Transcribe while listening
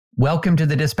Welcome to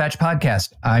the Dispatch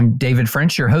Podcast. I'm David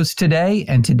French, your host today,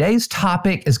 and today's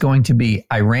topic is going to be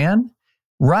Iran,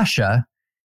 Russia,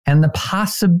 and the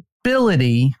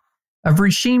possibility of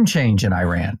regime change in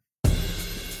Iran.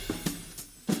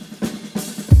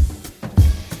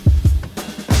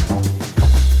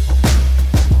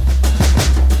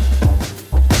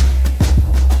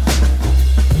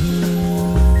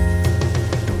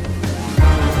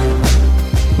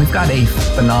 We've got a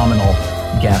phenomenal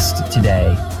guest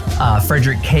today.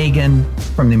 Frederick Kagan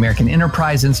from the American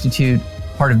Enterprise Institute,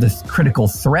 part of the Critical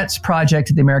Threats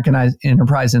Project at the American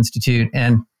Enterprise Institute.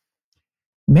 And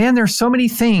man, there's so many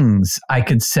things I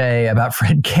could say about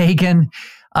Fred Kagan,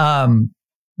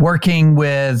 working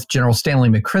with General Stanley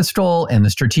McChrystal and the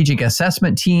Strategic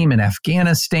Assessment Team in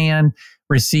Afghanistan,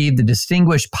 received the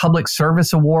Distinguished Public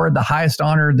Service Award, the highest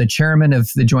honor the chairman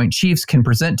of the Joint Chiefs can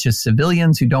present to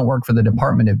civilians who don't work for the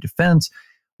Department of Defense,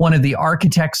 one of the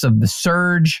architects of the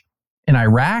surge in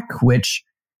Iraq, which,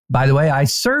 by the way, I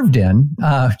served in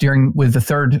with the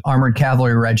 3rd Armored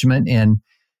Cavalry Regiment in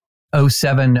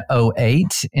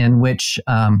 07-08, in which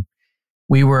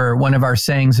we were, one of our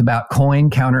sayings about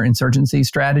COIN, counterinsurgency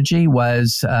strategy,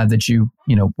 was that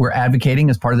we're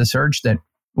advocating as part of the surge that,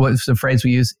 what's the phrase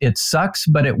we use? It sucks,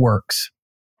 but it works.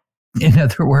 In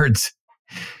other words,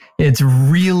 it's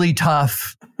really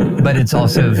tough, but it's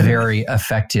also very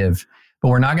effective. But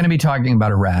we're not going to be talking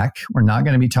about Iraq. We're not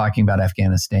going to be talking about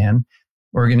Afghanistan.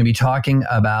 We're going to be talking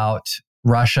about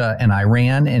Russia and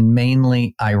Iran, and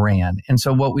mainly Iran. And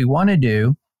so what we want to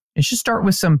do is just start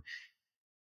with some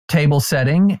table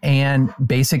setting and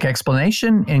basic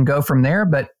explanation and go from there.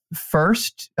 But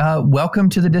first, welcome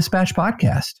to the Dispatch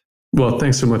Podcast. Well,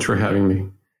 thanks so much for having me.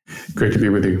 Great to be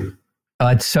with you.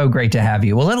 It's so great to have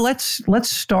you. Well, let's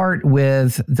start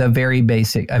with a very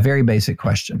basic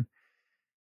question.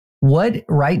 What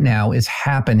right now is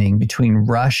happening between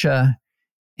Russia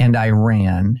and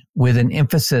Iran, with an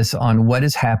emphasis on what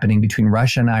is happening between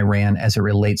Russia and Iran as it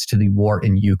relates to the war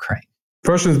in Ukraine?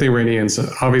 Russians and the Iranians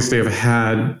obviously have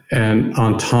had an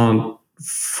entente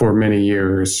for many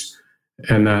years,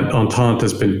 and that entente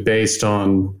has been based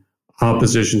on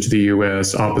opposition to the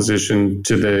U.S., opposition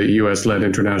to the U.S.-led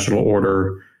international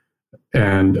order,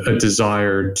 and a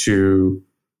desire to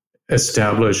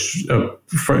establish,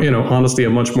 honestly, a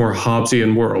much more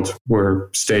Hobbesian world where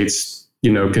states,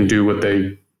 can do what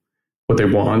they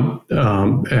want,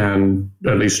 and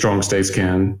at least strong states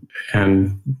can,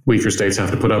 and weaker states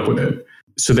have to put up with it.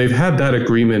 So they've had that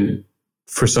agreement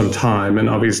for some time, and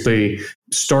obviously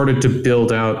started to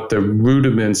build out the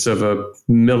rudiments of a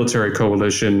military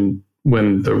coalition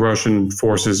when the Russian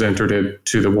forces entered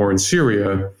into the war in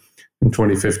Syria in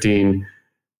 2015.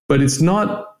 But it's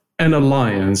not an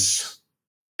alliance,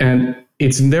 and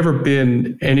it's never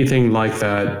been anything like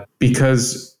that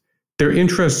because their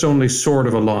interests only sort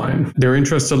of align. Their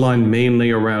interests align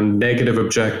mainly around negative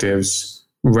objectives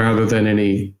rather than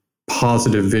any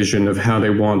positive vision of how they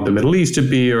want the Middle East to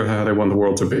be or how they want the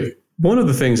world to be. One of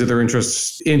the things that their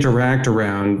interests interact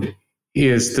around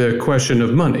is the question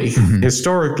of money. Mm-hmm.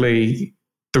 Historically,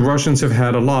 the Russians have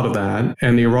had a lot of that,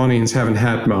 and the Iranians haven't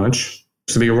had much.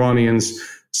 So the Iranians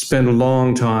spent a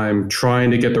long time trying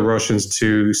to get the Russians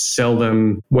to sell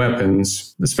them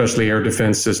weapons, especially air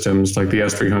defense systems like the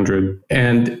S-300.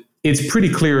 And it's pretty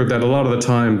clear that a lot of the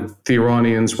time the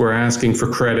Iranians were asking for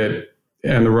credit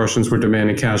and the Russians were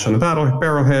demanding cash on the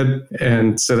barrelhead.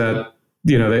 And so that,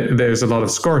 there's a lot of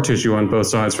scar tissue on both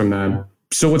sides from that.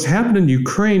 So what's happened in the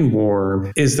Ukraine war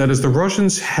is that as the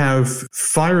Russians have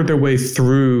fired their way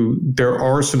through their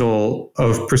arsenal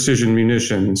of precision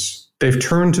munitions, they've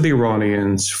turned to the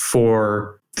Iranians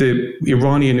for the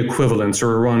Iranian equivalents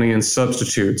or Iranian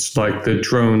substitutes, like the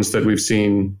drones that we've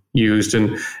seen used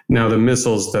and now the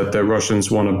missiles that the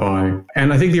Russians want to buy.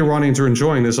 And I think the Iranians are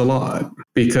enjoying this a lot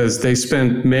because they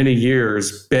spent many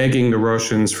years begging the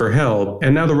Russians for help,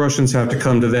 and now the Russians have to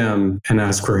come to them and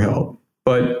ask for help.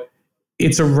 But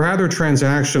it's a rather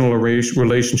transactional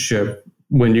relationship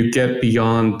when you get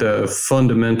beyond the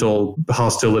fundamental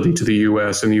hostility to the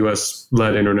U.S. and the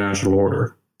U.S.-led international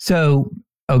order. So,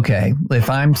 okay, if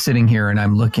I'm sitting here and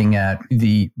I'm looking at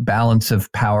the balance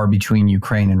of power between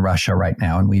Ukraine and Russia right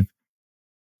now, and we've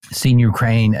seen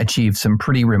Ukraine achieve some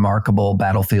pretty remarkable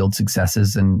battlefield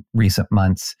successes in recent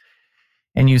months,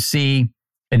 and you see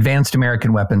advanced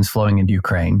American weapons flowing into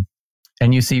Ukraine,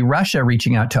 and you see Russia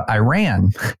reaching out to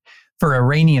Iran for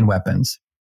Iranian weapons.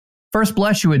 First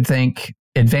blush, you would think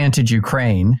advantage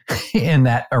Ukraine in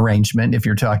that arrangement if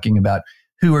you're talking about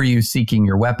who are you seeking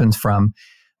your weapons from.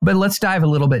 But let's dive a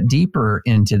little bit deeper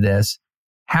into this.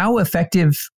 How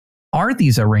effective are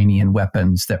these Iranian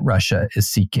weapons that Russia is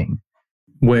seeking?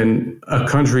 when a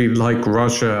country like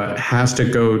Russia has to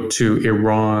go to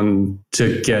Iran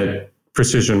to get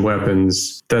precision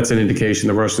weapons, that's an indication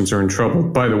the Russians are in trouble.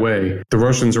 By the way, the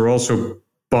Russians are also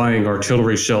buying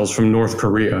artillery shells from North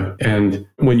Korea. And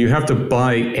when you have to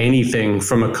buy anything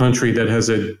from a country that has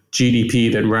a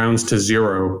GDP that rounds to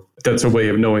zero, that's a way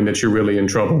of knowing that you're really in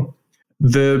trouble.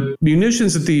 The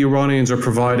munitions that the Iranians are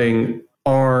providing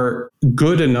are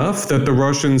good enough that the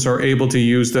Russians are able to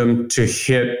use them to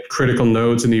hit critical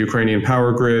nodes in the Ukrainian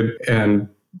power grid and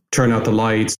turn out the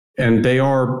lights. And they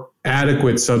are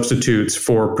adequate substitutes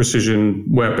for precision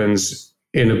weapons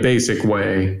in a basic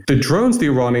way. The drones the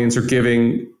Iranians are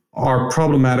giving are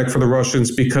problematic for the Russians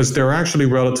because they're actually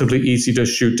relatively easy to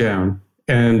shoot down.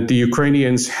 And the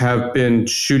Ukrainians have been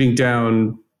shooting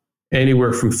down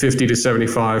anywhere from 50 to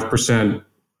 75%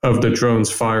 of the drones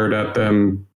fired at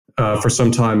them for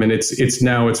some time. And it's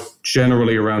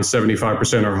generally around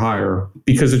 75% or higher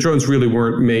because the drones really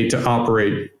weren't made to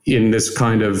operate in this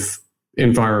kind of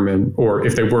environment, or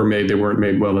if they were made, they weren't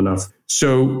made well enough.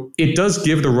 So it does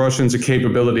give the Russians a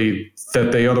capability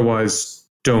that they otherwise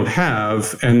don't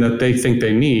have and that they think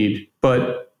they need,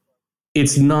 but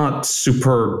it's not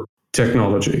superb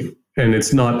technology. And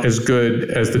it's not as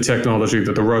good as the technology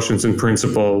that the Russians in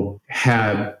principle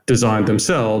had designed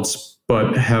themselves,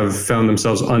 but have found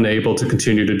themselves unable to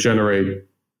continue to generate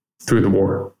through the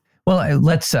war. Well,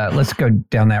 let's go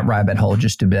down that rabbit hole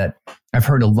just a bit. I've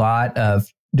heard a lot of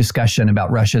discussion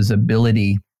about Russia's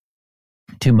ability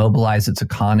to mobilize its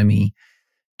economy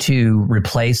to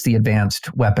replace the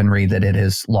advanced weaponry that it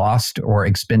has lost or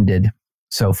expended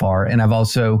so far. And I've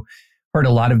also heard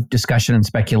a lot of discussion and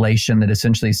speculation that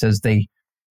essentially says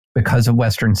because of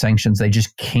Western sanctions, they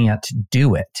just can't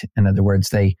do it. In other words,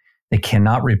 they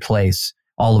cannot replace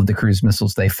all of the cruise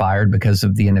missiles they fired because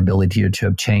of the inability to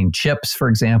obtain chips, for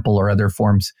example, or other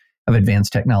forms of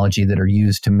advanced technology that are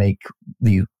used to make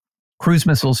the cruise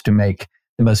missiles, to make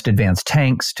the most advanced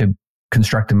tanks, to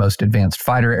construct the most advanced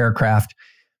fighter aircraft.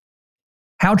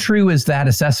 How true is that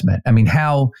assessment? I mean,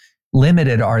 how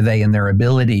limited are they in their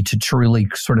ability to truly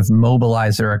sort of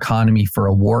mobilize their economy for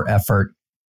a war effort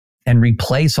and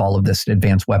replace all of this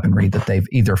advanced weaponry that they've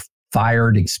either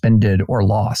fired, expended, or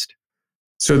lost?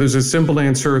 So there's a simple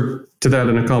answer to that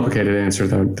and a complicated answer,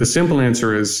 though. The simple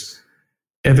answer is,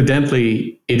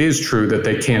 evidently, it is true that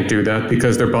they can't do that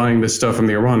because they're buying this stuff from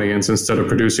the Iranians instead of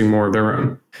producing more of their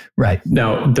own. Right.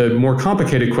 Now, the more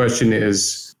complicated question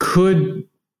is, could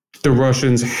the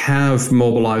Russians have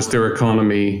mobilized their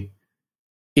economy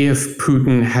if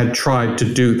Putin had tried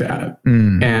to do that?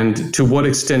 And to what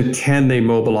extent can they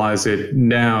mobilize it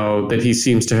now that he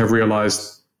seems to have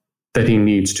realized that he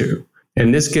needs to?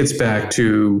 And this gets back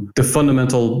to the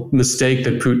fundamental mistake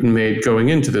that Putin made going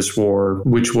into this war,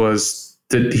 which was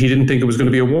that he didn't think it was going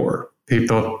to be a war. He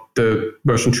thought the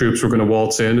Russian troops were going to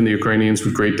waltz in and the Ukrainians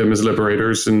would greet them as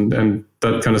liberators and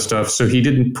that kind of stuff. So he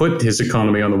didn't put his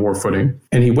economy on the war footing.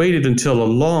 And he waited until a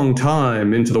long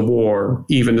time into the war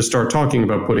even to start talking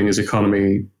about putting his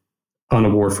economy on a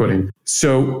war footing.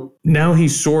 So now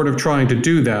he's sort of trying to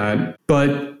do that,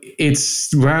 but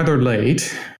it's rather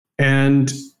late.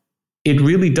 And it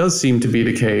really does seem to be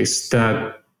the case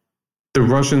that the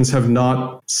Russians have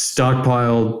not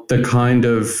stockpiled the kind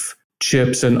of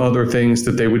chips and other things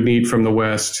that they would need from the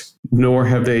West, nor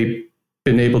have they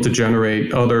been able to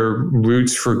generate other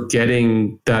routes for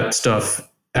getting that stuff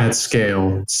at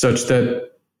scale, such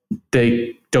that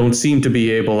they don't seem to be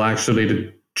able actually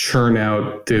to churn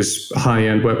out this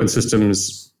high-end weapon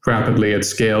systems rapidly at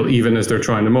scale, even as they're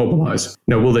trying to mobilize.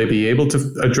 Now, will they be able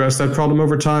to address that problem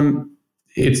over time?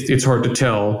 It's hard to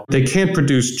tell. They can't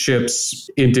produce chips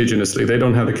indigenously. They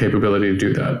don't have the capability to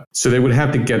do that. So they would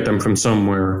have to get them from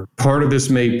somewhere. Part of this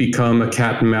may become a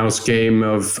cat and mouse game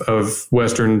of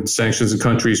Western sanctions and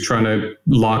countries trying to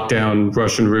lock down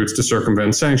Russian routes to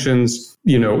circumvent sanctions,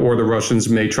 or the Russians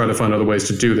may try to find other ways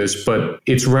to do this. But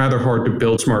it's rather hard to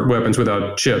build smart weapons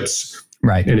without chips.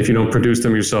 Right. And if you don't produce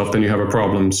them yourself, then you have a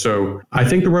problem. So I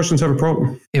think the Russians have a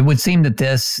problem. It would seem that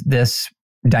this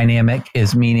dynamic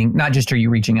is meaning not just are you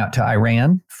reaching out to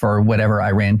Iran for whatever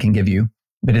Iran can give you,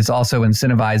 but it's also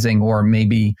incentivizing, or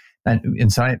maybe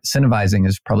incentivizing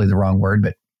is probably the wrong word,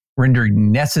 but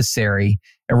rendering necessary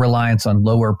a reliance on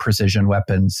lower precision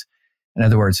weapons. In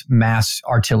other words, mass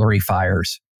artillery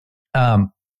fires. A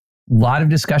lot of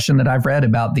discussion that I've read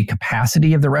about the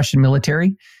capacity of the Russian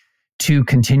military to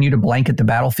continue to blanket the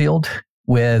battlefield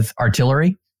with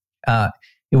artillery.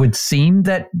 It would seem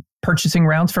that purchasing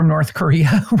rounds from North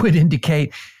Korea would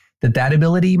indicate that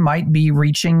ability might be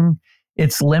reaching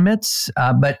its limits.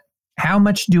 But how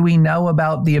much do we know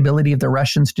about the ability of the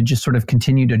Russians to just sort of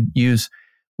continue to use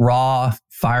raw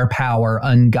firepower,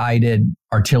 unguided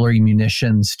artillery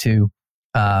munitions to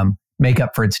make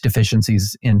up for its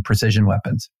deficiencies in precision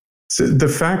weapons. So the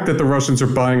fact that the Russians are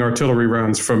buying artillery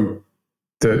rounds from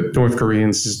the North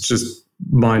Koreans is just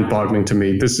mind-boggling to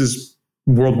me. This is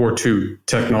World War II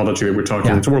technology that we're talking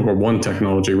about. It's World War I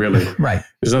technology, really. Right.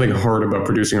 There's nothing hard about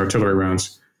producing artillery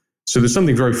rounds. So there's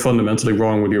something very fundamentally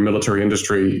wrong with your military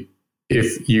industry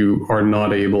if you are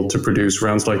not able to produce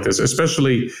rounds like this,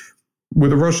 especially where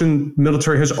the Russian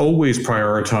military has always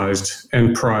prioritized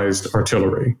and prized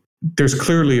artillery. There's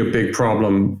clearly a big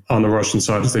problem on the Russian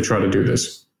side as they try to do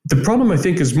this. The problem, I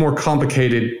think, is more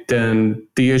complicated than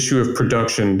the issue of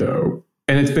production, though.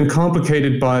 And it's been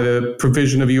complicated by the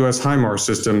provision of U.S. HIMARS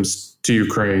systems to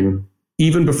Ukraine,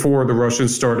 even before the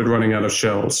Russians started running out of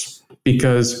shells.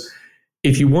 Because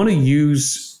if you want to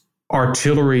use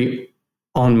artillery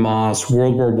en masse,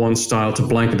 World War I style, to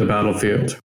blanket the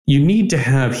battlefield, you need to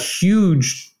have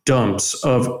huge dumps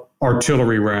of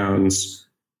artillery rounds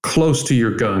close to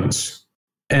your guns.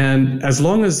 And as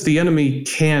long as the enemy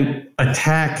can't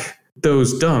attack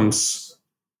those dumps,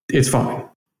 it's fine.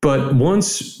 But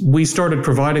once we started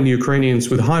providing the Ukrainians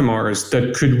with HIMARS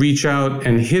that could reach out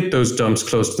and hit those dumps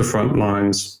close to the front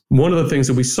lines, one of the things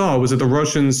that we saw was that the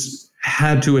Russians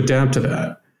had to adapt to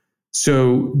that.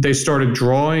 So they started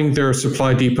drawing their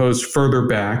supply depots further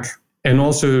back and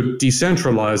also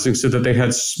decentralizing so that they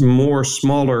had more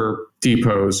smaller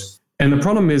depots. And the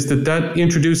problem is that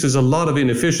introduces a lot of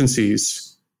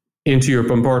inefficiencies into your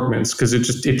bombardments because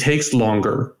it takes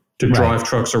longer to drive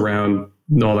trucks around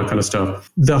and all that kind of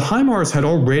stuff. The HIMARS had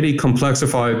already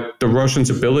complexified the Russians'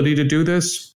 ability to do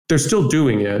this. They're still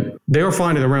doing it. They are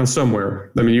finding it around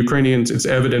somewhere. I mean, Ukrainians, it's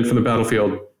evident from the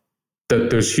battlefield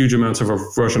that there's huge amounts of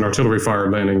Russian artillery fire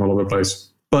landing all over the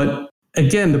place. But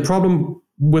again, the problem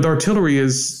with artillery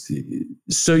is,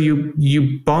 so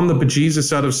you bomb the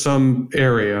bejesus out of some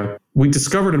area. We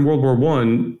discovered in World War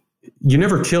I, you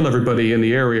never kill everybody in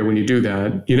the area when you do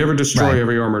that. You never destroy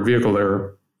every armored vehicle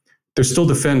there. They're still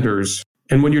defenders.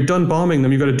 And when you're done bombing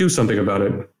them, you've got to do something about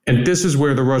it. And this is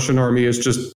where the Russian army has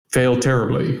just failed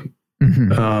terribly.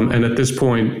 Mm-hmm. And at this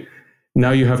point,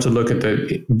 now you have to look at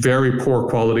the very poor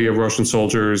quality of Russian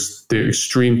soldiers, the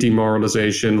extreme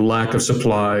demoralization, lack of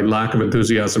supply, lack of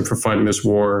enthusiasm for fighting this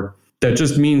war. That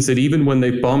just means that even when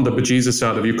they bomb the bejesus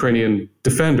out of Ukrainian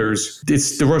defenders,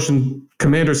 the Russian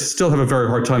commanders still have a very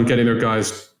hard time getting their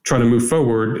guys trying to move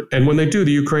forward. And when they do,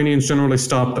 the Ukrainians generally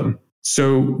stop them.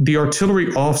 So the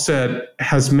artillery offset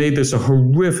has made this a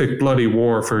horrific, bloody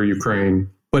war for Ukraine,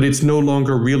 but it's no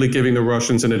longer really giving the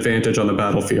Russians an advantage on the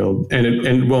battlefield. And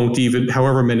it won't even,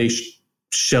 however many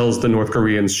shells the North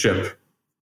Koreans ship.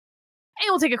 And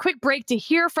we'll take a quick break to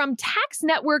hear from Tax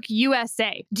Network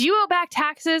USA. Do you owe back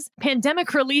taxes?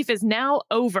 Pandemic relief is now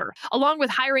over. Along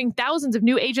with hiring thousands of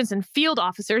new agents and field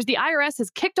officers, the IRS has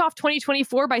kicked off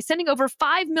 2024 by sending over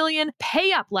 5 million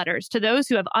pay-up letters to those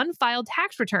who have unfiled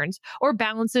tax returns or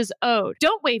balances owed.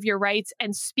 Don't waive your rights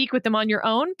and speak with them on your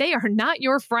own. They are not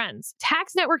your friends.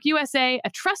 Tax Network USA, a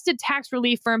trusted tax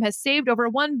relief firm, has saved over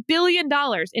 $1 billion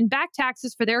in back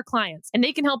taxes for their clients, and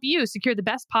they can help you secure the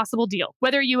best possible deal.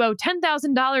 Whether you owe $10,000 or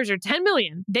 $10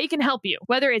 million, they can help you.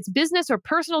 Whether it's business or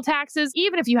personal taxes,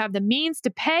 even if you have the means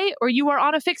to pay or you are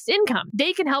on a fixed income,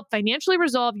 they can help financially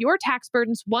resolve your tax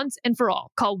burdens once and for all.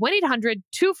 Call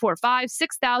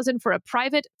 1-800-245-6000 for a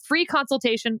private, free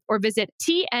consultation or visit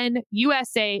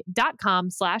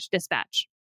tnusa.com/dispatch.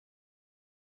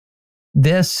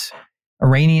 This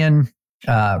Iranian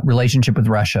relationship with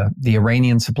Russia, the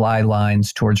Iranian supply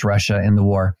lines towards Russia in the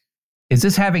war, is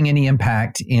this having any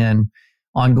impact in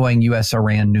ongoing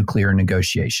U.S.-Iran nuclear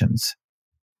negotiations?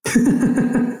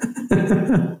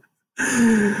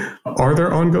 Are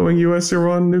there ongoing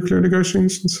U.S.-Iran nuclear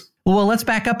negotiations? Well, let's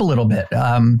back up a little bit.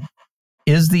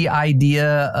 Is the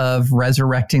idea of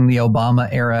resurrecting the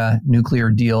Obama-era nuclear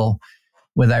deal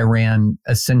with Iran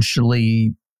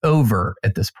essentially over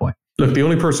at this point? Look, the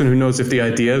only person who knows if the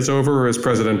idea is over is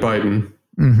President Biden.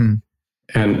 Mm-hmm.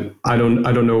 And I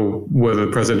don't know whether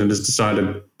the president has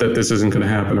decided that this isn't going to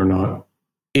happen or not.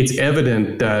 It's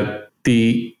evident that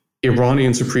the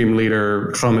Iranian Supreme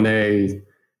Leader, Khamenei,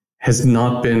 has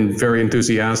not been very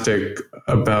enthusiastic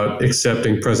about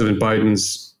accepting President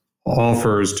Biden's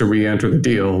offers to re-enter the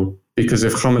deal, because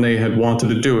if Khamenei had wanted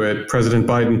to do it, President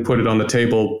Biden put it on the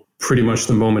table pretty much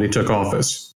the moment he took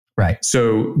office. Right.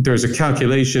 So there's a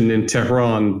calculation in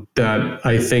Tehran that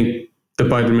I think the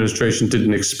Biden administration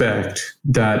didn't expect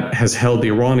that has held the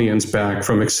Iranians back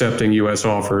from accepting U.S.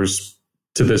 offers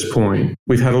to this point.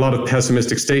 We've had a lot of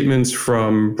pessimistic statements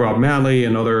from Rob Malley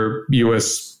and other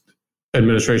U.S.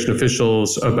 administration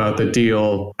officials about the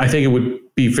deal. I think it would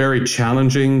be very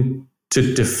challenging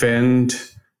to defend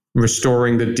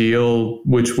restoring the deal,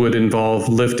 which would involve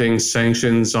lifting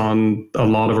sanctions on a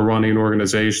lot of Iranian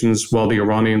organizations while the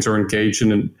Iranians are engaged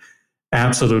in an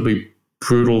absolutely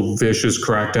brutal, vicious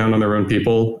crackdown on their own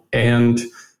people and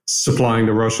supplying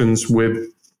the Russians with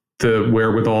the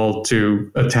wherewithal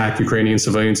to attack Ukrainian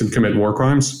civilians and commit war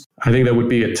crimes. I think that would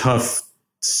be a tough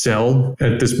sell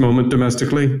at this moment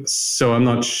domestically. So I'm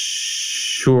not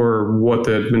sure what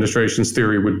the administration's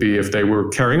theory would be if they were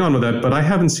carrying on with that, but I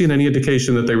haven't seen any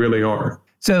indication that they really are.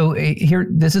 So here,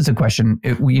 this is a question.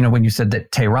 When you said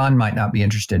that Tehran might not be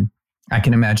interested, I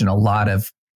can imagine a lot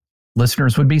of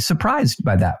listeners would be surprised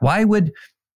by that. Why would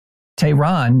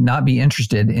Tehran not be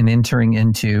interested in entering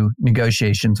into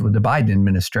negotiations with the Biden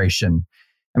administration?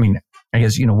 I mean, I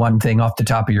guess, one thing off the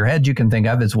top of your head you can think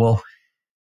of is, well,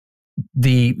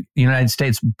 the United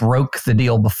States broke the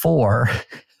deal before.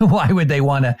 Why would they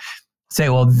want to say,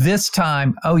 well, this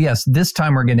time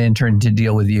we're going to enter into a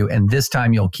deal with you and this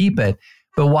time you'll keep it?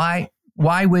 But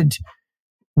why would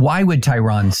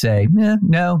Tehran say,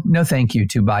 no, thank you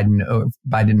to Biden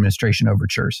administration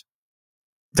overtures?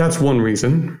 That's one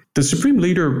reason. The Supreme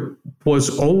Leader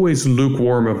was always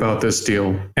lukewarm about this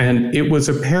deal. And it was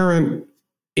apparent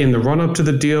in the run-up to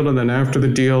the deal and then after the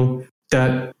deal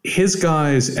that his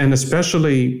guys, and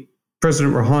especially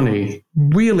President Rouhani,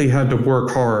 really had to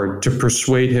work hard to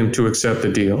persuade him to accept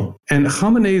the deal. And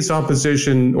Khamenei's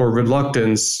opposition or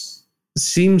reluctance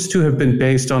seems to have been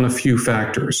based on a few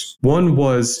factors. One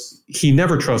was he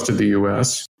never trusted the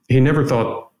U.S. He never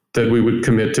thought that we would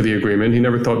commit to the agreement. He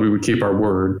never thought we would keep our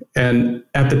word. And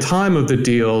at the time of the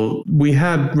deal, we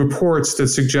had reports that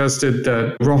suggested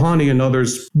that Rouhani and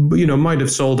others, might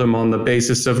have sold him on the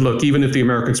basis of, look, even if the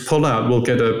Americans pull out, we'll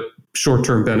get a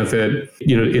short-term benefit.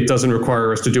 It doesn't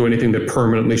require us to do anything that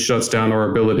permanently shuts down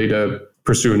our ability to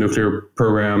pursue a nuclear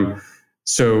program.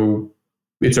 So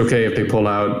it's okay if they pull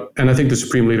out. And I think the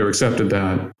Supreme Leader accepted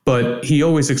that. But he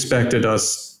always expected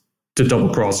us to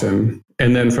double-cross him.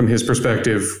 And then from his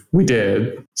perspective, we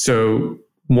did. So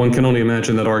one can only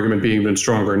imagine that argument being even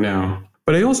stronger now.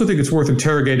 But I also think it's worth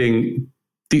interrogating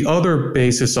the other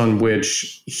basis on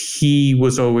which he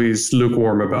was always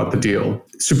lukewarm about the deal.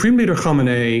 Supreme Leader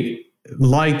Khamenei,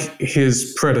 like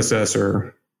his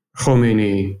predecessor,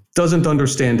 Khomeini, doesn't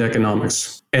understand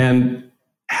economics and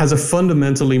has a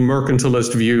fundamentally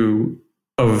mercantilist view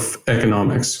of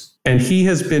economics. And he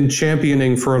has been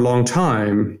championing for a long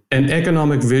time an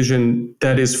economic vision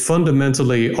that is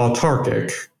fundamentally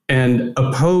autarkic and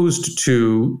opposed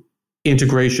to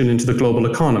integration into the global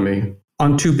economy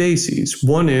on two bases.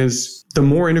 One is the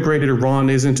more integrated Iran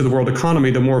is into the world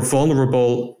economy, the more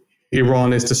vulnerable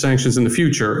Iran is to sanctions in the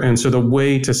future. And so the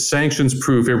way to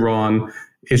sanctions-proof Iran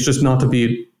is just not to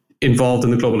be involved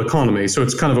in the global economy. So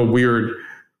it's kind of a weird,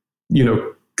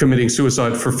 committing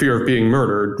suicide for fear of being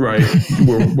murdered, right?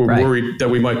 We're right. Worried that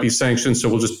we might be sanctioned, so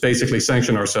we'll just basically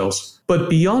sanction ourselves.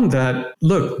 But beyond that,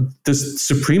 look, the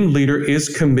Supreme Leader is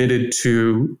committed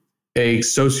to a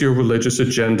socio-religious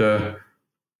agenda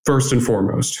first and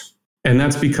foremost. And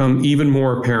that's become even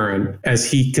more apparent as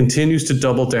he continues to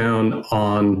double down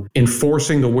on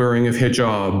enforcing the wearing of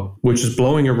hijab, which is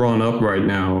blowing Iran up right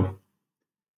now.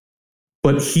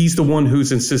 But he's the one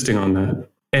who's insisting on that.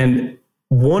 And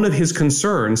one of his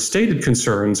stated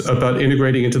concerns about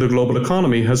integrating into the global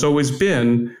economy has always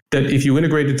been that if you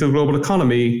integrate into the global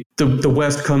economy, the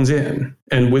West comes in.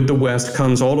 And with the West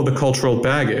comes all of the cultural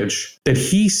baggage that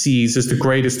he sees as the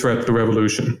greatest threat to the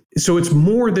revolution. So it's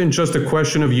more than just a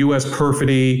question of U.S.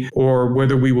 perfidy or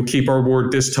whether we will keep our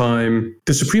word this time.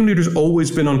 The Supreme Leader's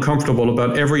always been uncomfortable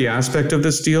about every aspect of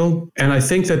this deal. And I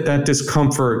think that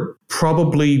discomfort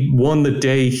probably won the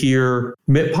day here,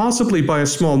 possibly by a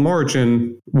small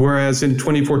margin, whereas in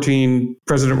 2014,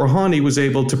 President Rouhani was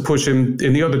able to push him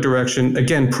in the other direction,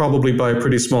 again, probably by a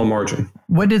pretty small margin.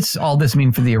 What does all this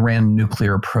mean for the Iran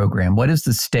nuclear program? What is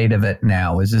the state of it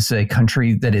now? Is this a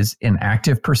country that is in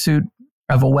active pursuit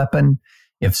of a weapon?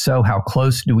 If so, how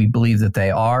close do we believe that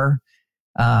they are?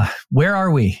 Where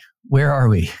are we?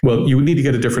 Well, you would need to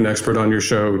get a different expert on your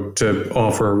show to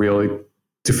offer a really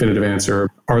definitive answer.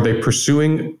 Are they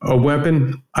pursuing a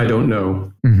weapon? I don't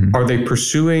know. Mm-hmm. Are they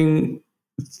pursuing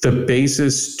the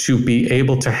basis to be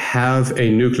able to have a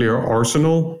nuclear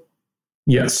arsenal?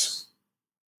 Yes.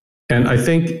 And I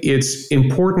think it's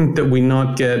important that we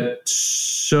not get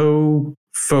so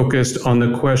focused on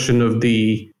the question of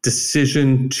the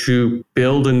decision to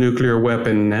build a nuclear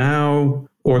weapon now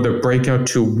or the breakout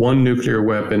to one nuclear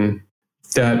weapon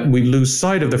that we lose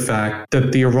sight of the fact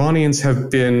that the Iranians have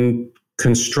been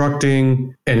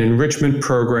constructing an enrichment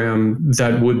program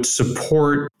that would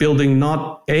support building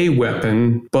not a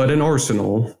weapon, but an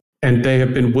arsenal. And they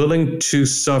have been willing to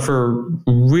suffer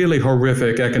really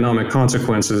horrific economic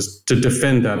consequences to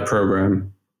defend that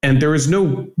program. And there is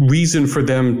no reason for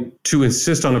them to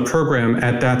insist on a program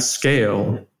at that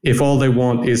scale if all they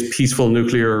want is peaceful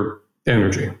nuclear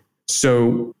energy.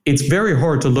 So it's very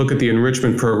hard to look at the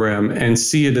enrichment program and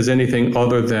see it as anything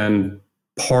other than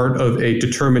part of a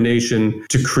determination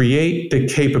to create the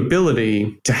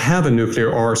capability to have a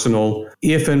nuclear arsenal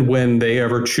if and when they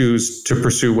ever choose to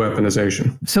pursue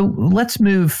weaponization. So let's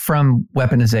move from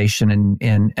weaponization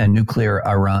and nuclear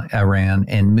Iran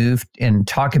and move and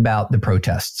talk about the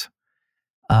protests.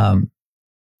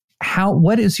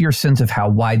 What is your sense of how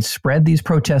widespread these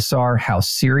protests are? How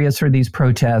serious are these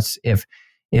protests?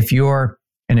 If you're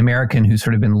an American who's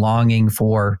sort of been longing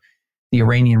for the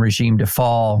Iranian regime to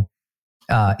fall,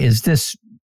 is this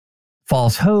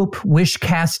false hope, wish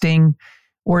casting,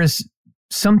 or is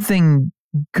something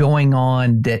going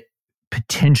on that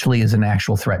potentially is an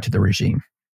actual threat to the regime?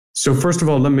 So first of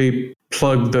all, let me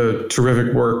plug the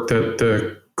terrific work that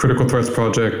the Critical Threats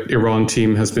Project Iran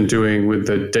team has been doing with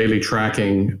the daily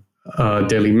tracking,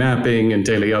 daily mapping, and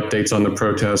daily updates on the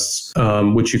protests,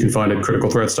 which you can find at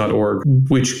criticalthreats.org,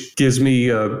 which gives me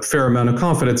a fair amount of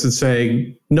confidence in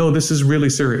saying, no, this is really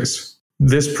serious.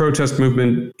 This protest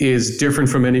movement is different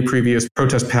from any previous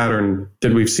protest pattern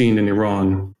that we've seen in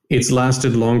Iran. It's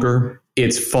lasted longer.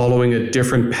 It's following a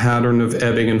different pattern of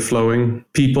ebbing and flowing.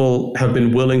 People have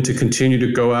been willing to continue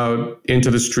to go out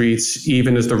into the streets,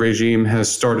 even as the regime has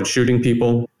started shooting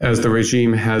people, as the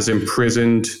regime has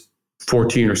imprisoned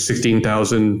 14 or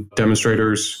 16,000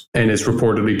 demonstrators and is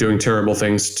reportedly doing terrible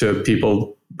things to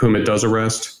people whom it does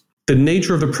arrest. The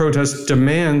nature of the protest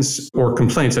demands, or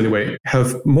complaints anyway,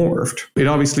 have morphed. It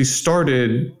obviously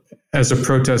started as a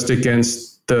protest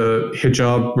against the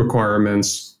hijab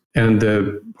requirements and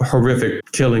the horrific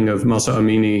killing of Mahsa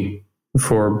Amini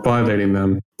for violating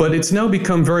them. But it's now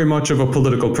become very much of a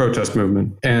political protest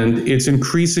movement, and it's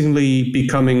increasingly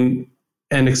becoming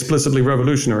an explicitly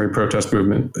revolutionary protest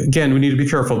movement. Again, we need to be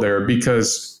careful there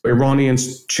because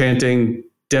Iranians chanting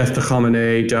death to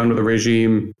Khamenei, down to the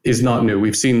regime, is not new.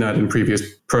 We've seen that in previous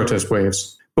protest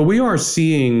waves. But we are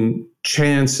seeing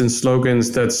chants and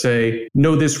slogans that say,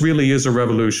 no, this really is a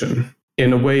revolution,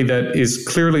 in a way that is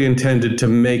clearly intended to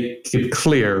make it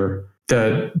clear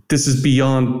that this is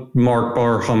beyond Mark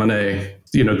Bar Khamenei,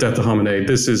 death to Khamenei.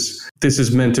 This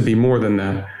is meant to be more than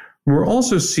that. We're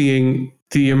also seeing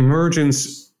the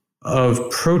emergence of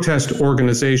protest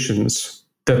organizations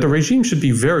that the regime should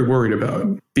be very worried about,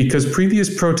 because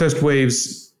previous protest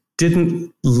waves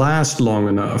didn't last long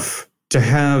enough to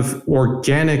have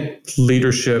organic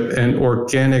leadership and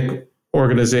organic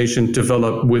organization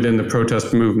develop within the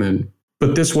protest movement.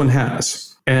 But this one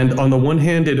has. And on the one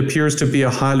hand, it appears to be a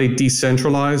highly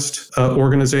decentralized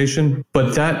organization,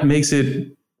 but that makes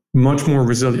it much more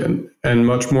resilient and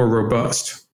much more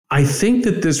robust. I think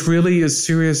that this really is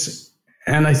serious.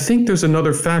 And I think there's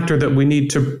another factor that we need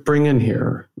to bring in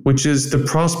here, which is the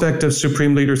prospect of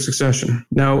supreme leader succession.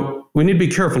 Now, we need to be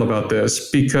careful about this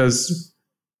because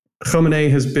Khamenei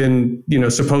has been,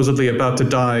 supposedly about to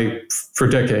die for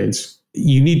decades.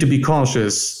 You need to be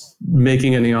cautious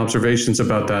making any observations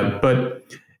about that. But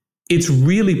it's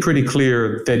really pretty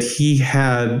clear that he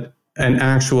had an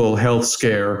actual health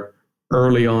scare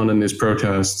early on in these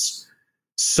protests,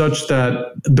 such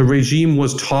that the regime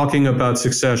was talking about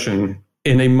succession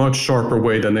in a much sharper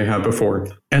way than they have before.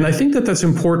 And I think that that's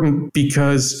important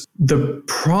because the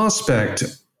prospect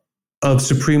of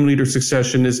supreme leader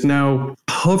succession is now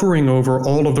hovering over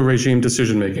all of the regime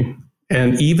decision-making.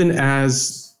 And even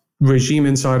as regime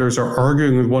insiders are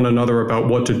arguing with one another about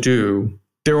what to do,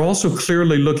 they're also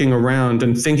clearly looking around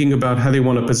and thinking about how they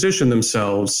want to position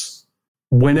themselves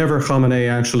whenever Khamenei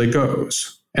actually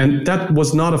goes. And that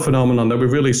was not a phenomenon that we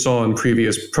really saw in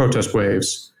previous protest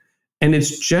waves. And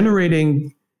it's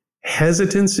generating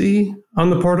hesitancy on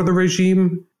the part of the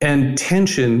regime and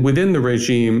tension within the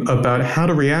regime about how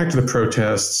to react to the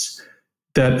protests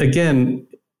that, again,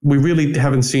 we really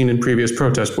haven't seen in previous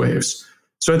protest waves.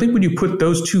 So I think when you put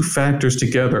those two factors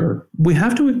together, we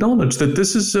have to acknowledge that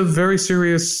this is a very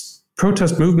serious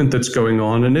protest movement that's going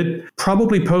on, and it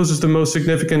probably poses the most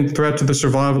significant threat to the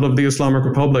survival of the Islamic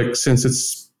Republic since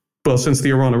the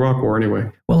Iran-Iraq War anyway.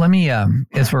 Well, let me,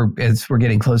 as we're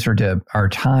getting closer to our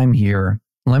time here,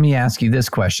 let me ask you this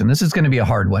question. This is going to be a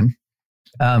hard one.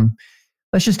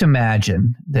 Let's just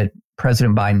imagine that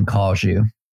President Biden calls you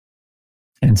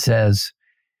and says,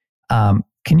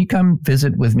 can you come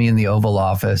visit with me in the Oval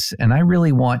Office? And I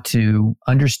really want to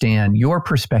understand your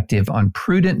perspective on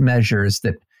prudent measures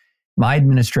that my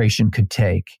administration could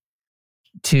take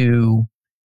to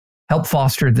help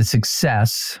foster the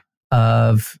success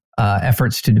of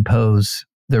efforts to depose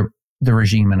the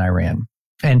regime in Iran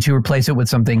and to replace it with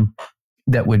something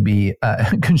that would be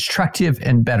constructive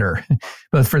and better,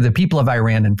 both for the people of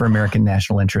Iran and for American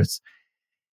national interests.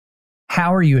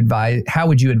 How would you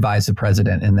advise the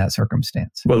president in that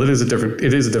circumstance? Well, it is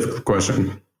a difficult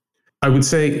question. I would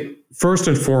say, first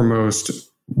and foremost,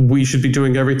 we should be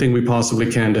doing everything we possibly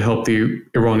can to help the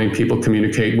Iranian people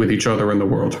communicate with each other in the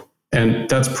world. And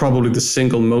that's probably the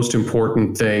single most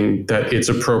important thing that it's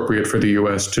appropriate for the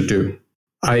U.S. to do.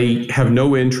 I have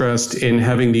no interest in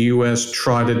having the U.S.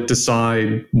 try to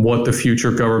decide what the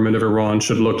future government of Iran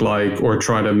should look like or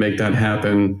try to make that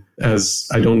happen, as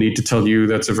I don't need to tell you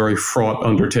that's a very fraught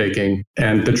undertaking.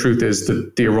 And the truth is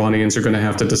that the Iranians are going to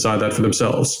have to decide that for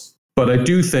themselves. But I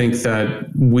do think that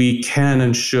we can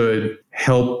and should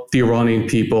help the Iranian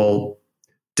people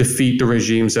defeat the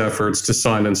regime's efforts to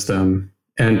silence them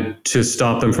and to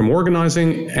stop them from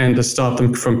organizing and to stop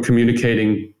them from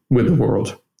communicating with the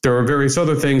world. There are various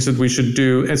other things that we should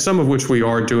do, and some of which we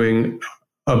are doing,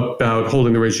 about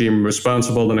holding the regime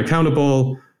responsible and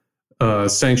accountable,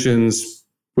 sanctions,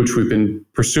 which we've been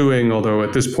pursuing, although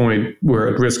at this point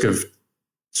we're at risk of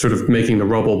sort of making the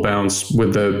rubble bounce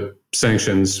with the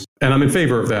sanctions. And I'm in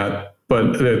favor of that,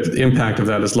 but the impact of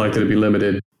that is likely to be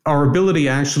limited. Our ability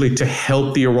actually to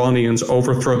help the Iranians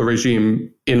overthrow the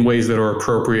regime in ways that are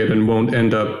appropriate and won't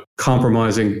end up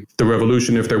compromising the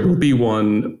revolution if there will be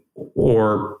one,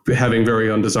 or having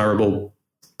very undesirable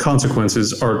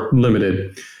consequences, are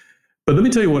limited. But let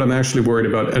me tell you what I'm actually worried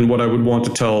about and what I would want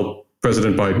to tell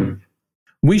President Biden.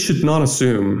 We should not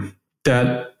assume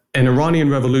that an Iranian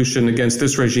revolution against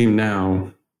this regime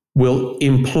now will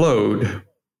implode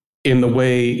in the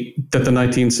way that the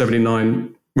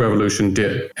 1979 revolution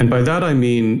did. And by that I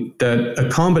mean that a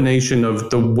combination of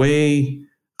the way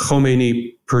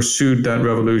Khomeini pursued that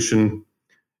revolution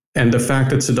and the fact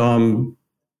that Saddam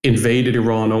invaded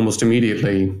Iran almost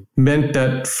immediately meant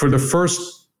that for the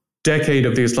first decade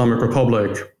of the Islamic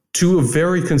Republic, to a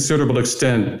very considerable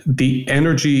extent, the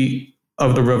energy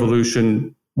of the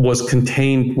revolution was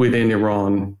contained within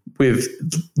Iran with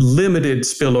limited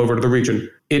spillover to the region.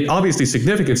 It obviously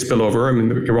significant spillover. I mean,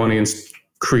 the Iranians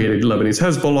created Lebanese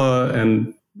Hezbollah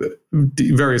and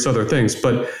various other things,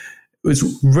 but it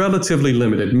was relatively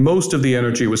limited. Most of the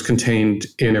energy was contained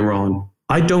in Iran.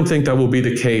 I don't think that will be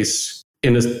the case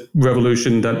in a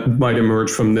revolution that might emerge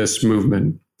from this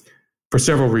movement for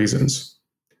several reasons.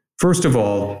 First of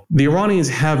all, the Iranians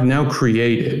have now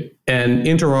created an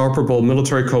interoperable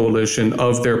military coalition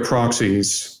of their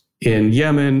proxies in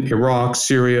Yemen, Iraq,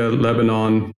 Syria,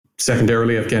 Lebanon,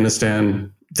 secondarily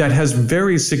Afghanistan, that has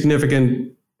very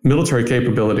significant military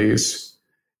capabilities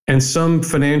and some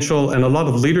financial and a lot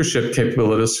of leadership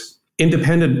capabilities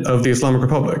independent of the Islamic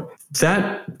Republic.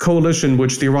 That coalition,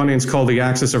 which the Iranians call the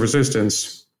Axis of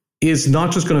Resistance, is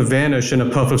not just going to vanish in a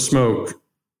puff of smoke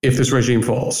if this regime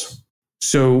falls.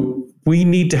 So we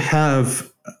need to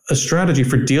have a strategy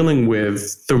for dealing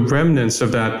with the remnants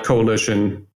of that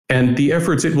coalition and the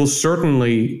efforts it will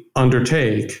certainly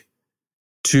undertake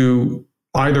to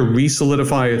either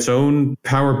re-solidify its own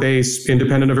power base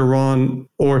independent of Iran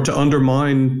or to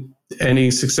undermine any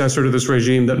successor to this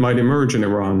regime that might emerge in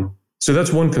Iran. So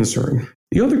that's one concern.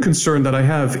 The other concern that I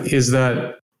have is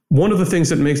that one of the things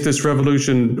that makes this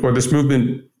revolution or this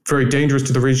movement very dangerous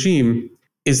to the regime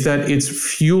is that it's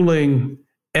fueling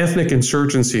ethnic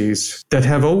insurgencies that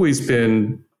have always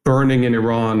been burning in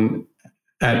Iran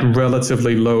at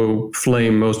relatively low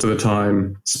flame most of the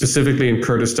time, specifically in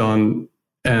Kurdistan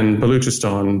and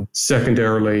Baluchistan,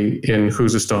 secondarily in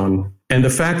Khuzestan. And the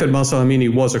fact that Mahsa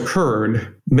Amini was a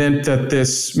Kurd meant that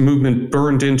this movement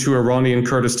burned into Iranian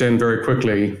Kurdistan very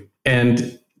quickly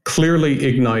and clearly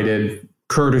ignited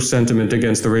Kurdish sentiment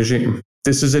against the regime.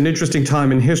 This is an interesting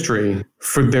time in history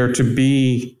for there to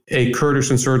be a Kurdish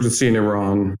insurgency in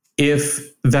Iran if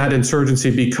that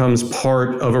insurgency becomes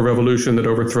part of a revolution that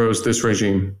overthrows this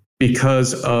regime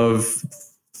because of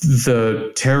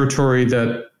the territory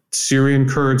that Syrian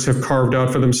Kurds have carved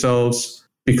out for themselves,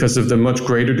 because of the much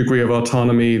greater degree of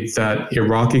autonomy that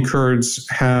Iraqi Kurds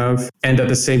have, and at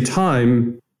the same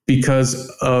time, because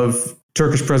of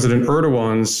Turkish President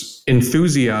Erdogan's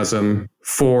enthusiasm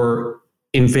for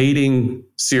invading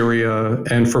Syria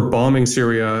and for bombing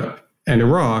Syria and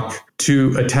Iraq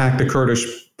to attack the Kurdish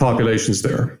populations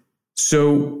there.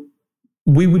 So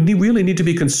we would really need to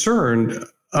be concerned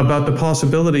about the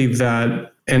possibility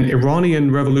that an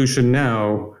Iranian revolution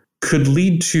now could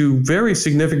lead to very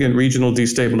significant regional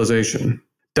destabilization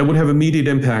that would have immediate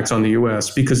impacts on the U.S.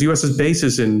 because the U.S. has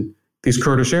bases in these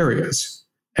Kurdish areas,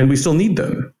 and we still need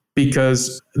them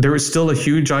because there is still a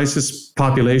huge ISIS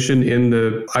population in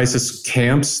the ISIS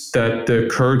camps that the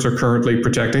Kurds are currently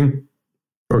protecting,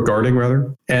 or guarding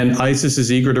rather, and ISIS is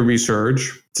eager to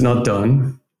resurge. It's not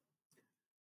done.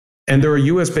 And there are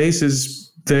U.S.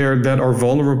 bases there that are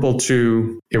vulnerable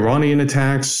to Iranian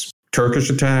attacks, Turkish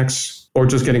attacks, or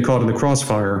just getting caught in the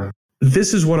crossfire.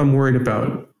 This is what I'm worried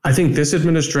about. I think this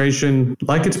administration,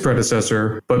 like its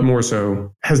predecessor, but more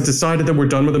so, has decided that we're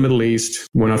done with the Middle East.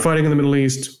 We're not fighting in the Middle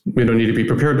East. We don't need to be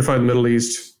prepared to fight in the Middle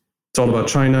East. It's all about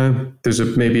China. There's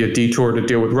maybe a detour to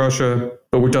deal with Russia,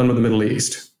 but we're done with the Middle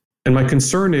East. And my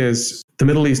concern is the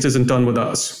Middle East isn't done with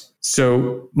us.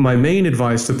 So my main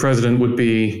advice to the president would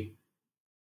be,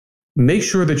 make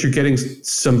sure that you're getting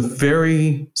some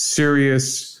very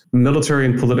serious military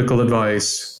and political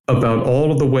advice about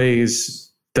all of the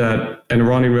ways that an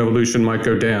Iranian revolution might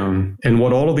go down and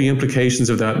what all of the implications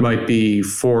of that might be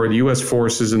for the U.S.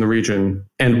 forces in the region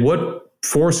and what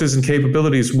forces and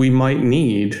capabilities we might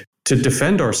need to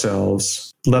defend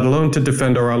ourselves, let alone to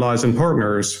defend our allies and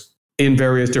partners in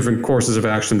various different courses of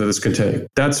action that this can take.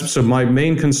 So my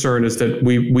main concern is that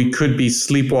we could be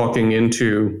sleepwalking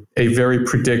into a very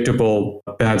predictable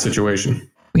bad situation.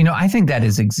 I think that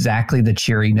is exactly the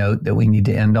cheery note that we need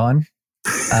to end on.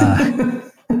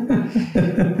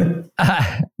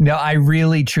 No, I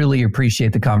really, truly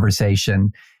appreciate the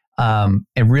conversation and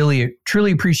really,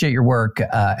 truly appreciate your work.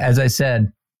 As I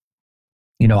said,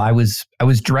 I was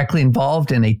directly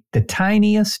involved in the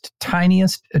tiniest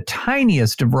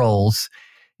of roles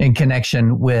in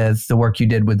connection with the work you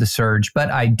did with the surge, but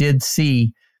I did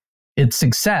see its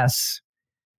success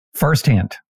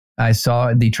firsthand. I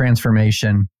saw the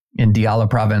transformation in Diyala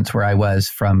province where I was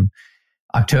from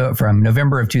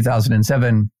November of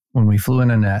 2007 when we flew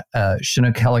in a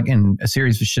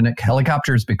series of Chinook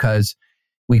helicopters because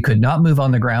we could not move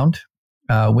on the ground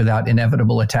without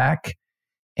inevitable attack.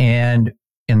 And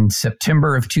in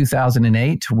September of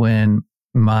 2008, when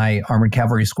my armored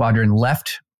cavalry squadron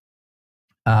left,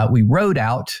 we rode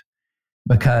out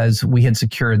because we had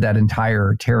secured that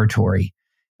entire territory.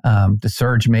 The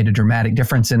surge made a dramatic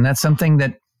difference, and that's something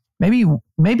that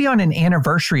maybe on an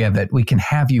anniversary of it, we can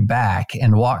have you back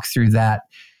and walk through that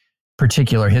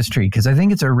particular history, because I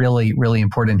think it's a really, really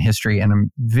important history, and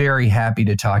I'm very happy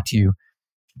to talk to you.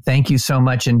 Thank you so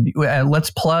much. And let's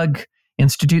plug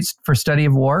Institutes for Study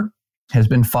of War has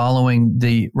been following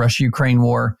the Russia-Ukraine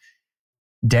war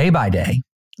day by day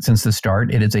since the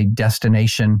start. It is a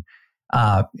destination.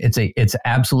 It's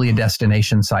absolutely a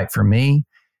destination site for me.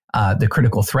 The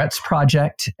Critical Threats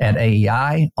Project at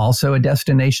AEI, also a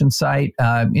destination site.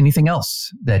 Anything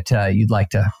else that you'd like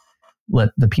to let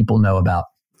the people know about?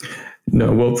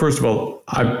 No, well, first of all,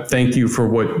 I thank you for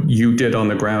what you did on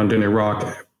the ground in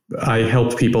Iraq. I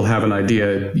helped people have an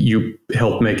idea. You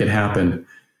helped make it happen.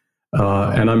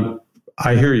 And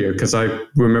I hear you, because I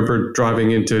remember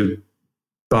driving into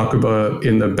Bakuba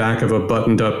in the back of a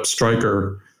buttoned up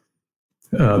Stryker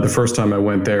the first time I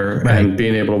went there, right, and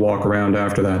being able to walk around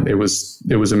after that. It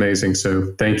was amazing.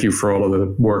 So thank you for all of the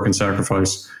work and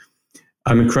sacrifice.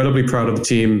 I'm incredibly proud of the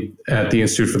team at the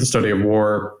Institute for the Study of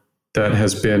War that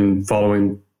has been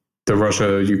following the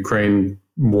Russia-Ukraine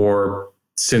war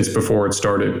since before it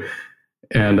started,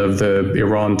 and of the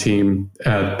Iran team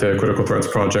at the Critical Threats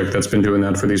Project that's been doing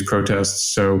that for these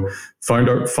protests. So find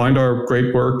our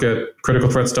great work at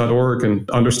criticalthreats.org and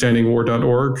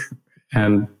understandingwar.org.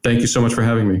 And thank you so much for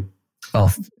having me.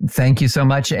 Well, thank you so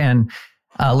much. And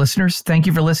listeners, thank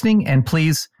you for listening. And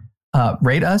please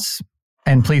rate us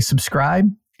and please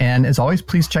subscribe. And as always,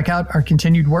 please check out our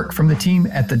continued work from the team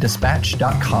at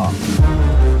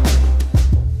thedispatch.com.